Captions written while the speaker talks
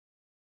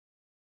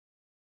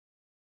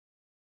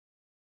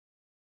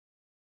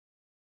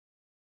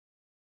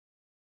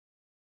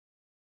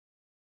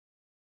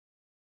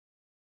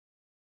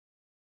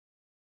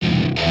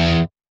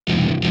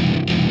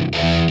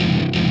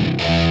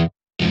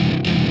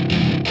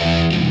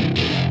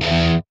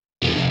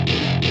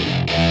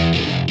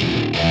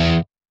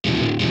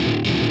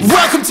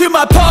Welcome to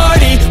my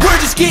party, we're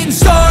just getting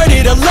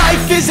started. A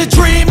life is a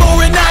dream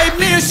or a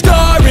nightmare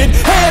scarring.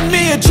 Hand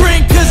me a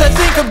drink cause I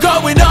think I'm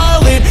going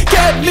all in.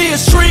 Get me a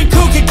shrink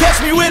who can catch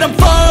me when I'm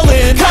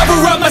falling.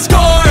 Cover up my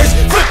scars,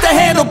 flip the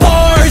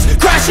handlebars,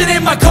 crashing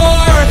in my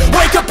car,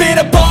 wake up in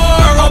a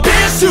bar. I'll be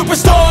a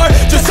superstar,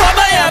 just on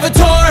my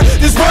avatar.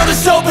 This world is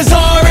so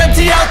bizarre,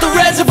 empty out the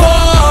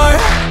reservoir.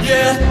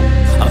 Yeah,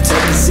 I'm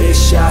taking 6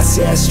 shots,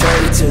 yeah,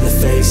 straight to the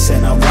face.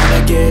 And I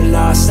wanna get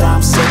lost,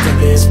 I'm sick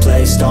of this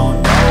place.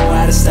 Don't know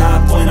how to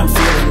stop when I'm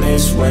feeling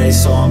this way.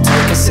 So I'm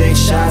taking 6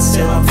 shots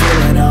till I'm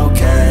feeling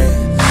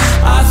okay.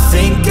 I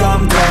think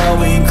I'm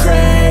going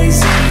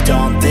crazy,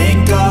 don't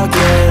think I'll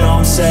get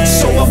home safe.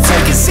 So I'm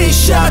taking 6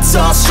 shots,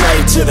 all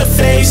straight to the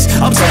face.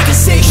 I'm taking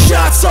 6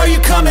 shots, are you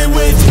coming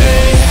with me?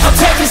 I'm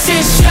taking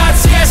 6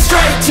 shots, yeah,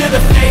 straight to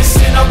the face.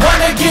 And I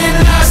wanna get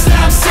lost,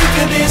 I'm sick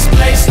of this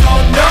place.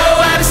 Don't know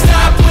how to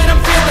stop when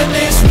I'm feeling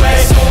this way.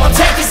 So I'm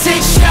taking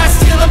 6 shots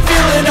till I'm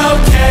feeling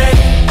okay.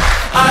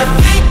 I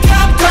think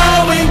I'm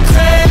going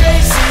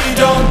crazy,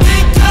 don't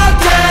think I'll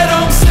get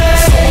home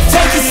safe. So I'm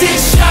taking 6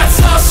 shots,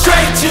 all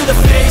straight to the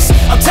face.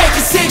 I'm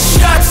taking 6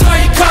 shots, are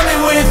you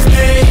coming with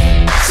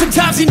me?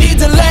 Sometimes you need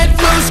to let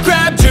loose,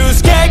 grab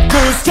juice, get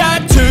goose,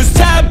 tattoos,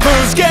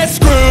 taboos, get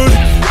screwed.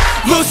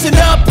 Loosen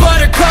up,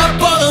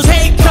 buttercup, all those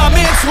hate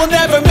comments will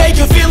never make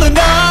you feel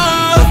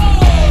enough.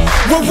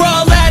 We're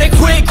all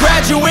adequate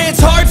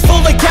graduates, heart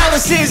full of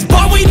calluses,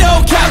 but we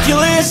know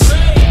calculus.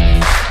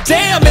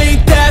 Damn,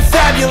 ain't that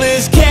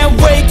fabulous? Can't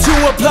wait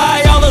to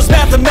apply all those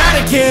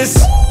mathematicus.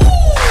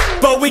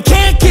 But we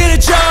can't get a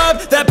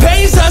job that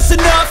pays us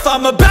enough.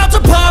 I'm about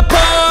to pop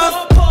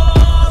off.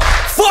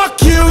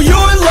 Fuck you,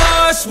 you're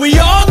lost. We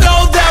all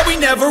know that we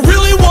never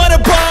really want a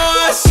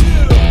boss.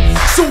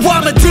 So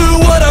I'ma do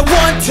what I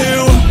want to,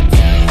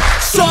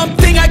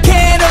 something I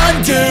can't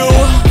undo.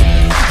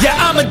 Yeah,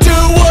 I'ma do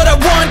what I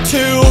want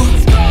to,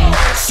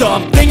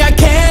 something I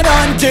can't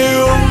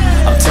undo.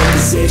 I'm taking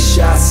 6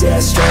 shots,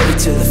 yeah, straight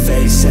to the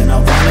face. And I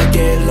wanna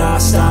get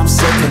lost, I'm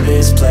sick of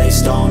this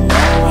place. Don't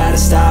know how to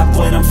stop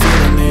when I'm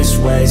feeling this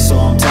way. So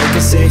I'm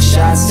taking 6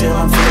 shots till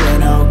I'm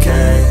feeling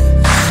okay.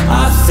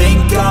 I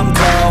think I'm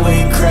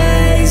going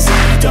crazy,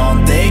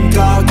 don't think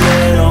I'll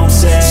get home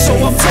safe. So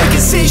I'm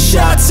taking 6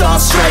 shots, all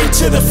straight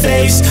to the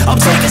face. I'm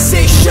taking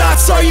 6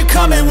 shots, are you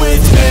coming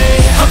with me?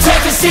 I'm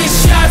taking 6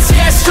 shots,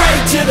 yeah,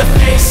 straight to the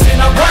face.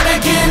 And I wanna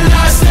get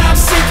lost, I'm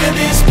sick of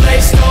this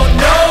place. Don't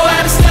know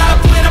how to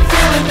stop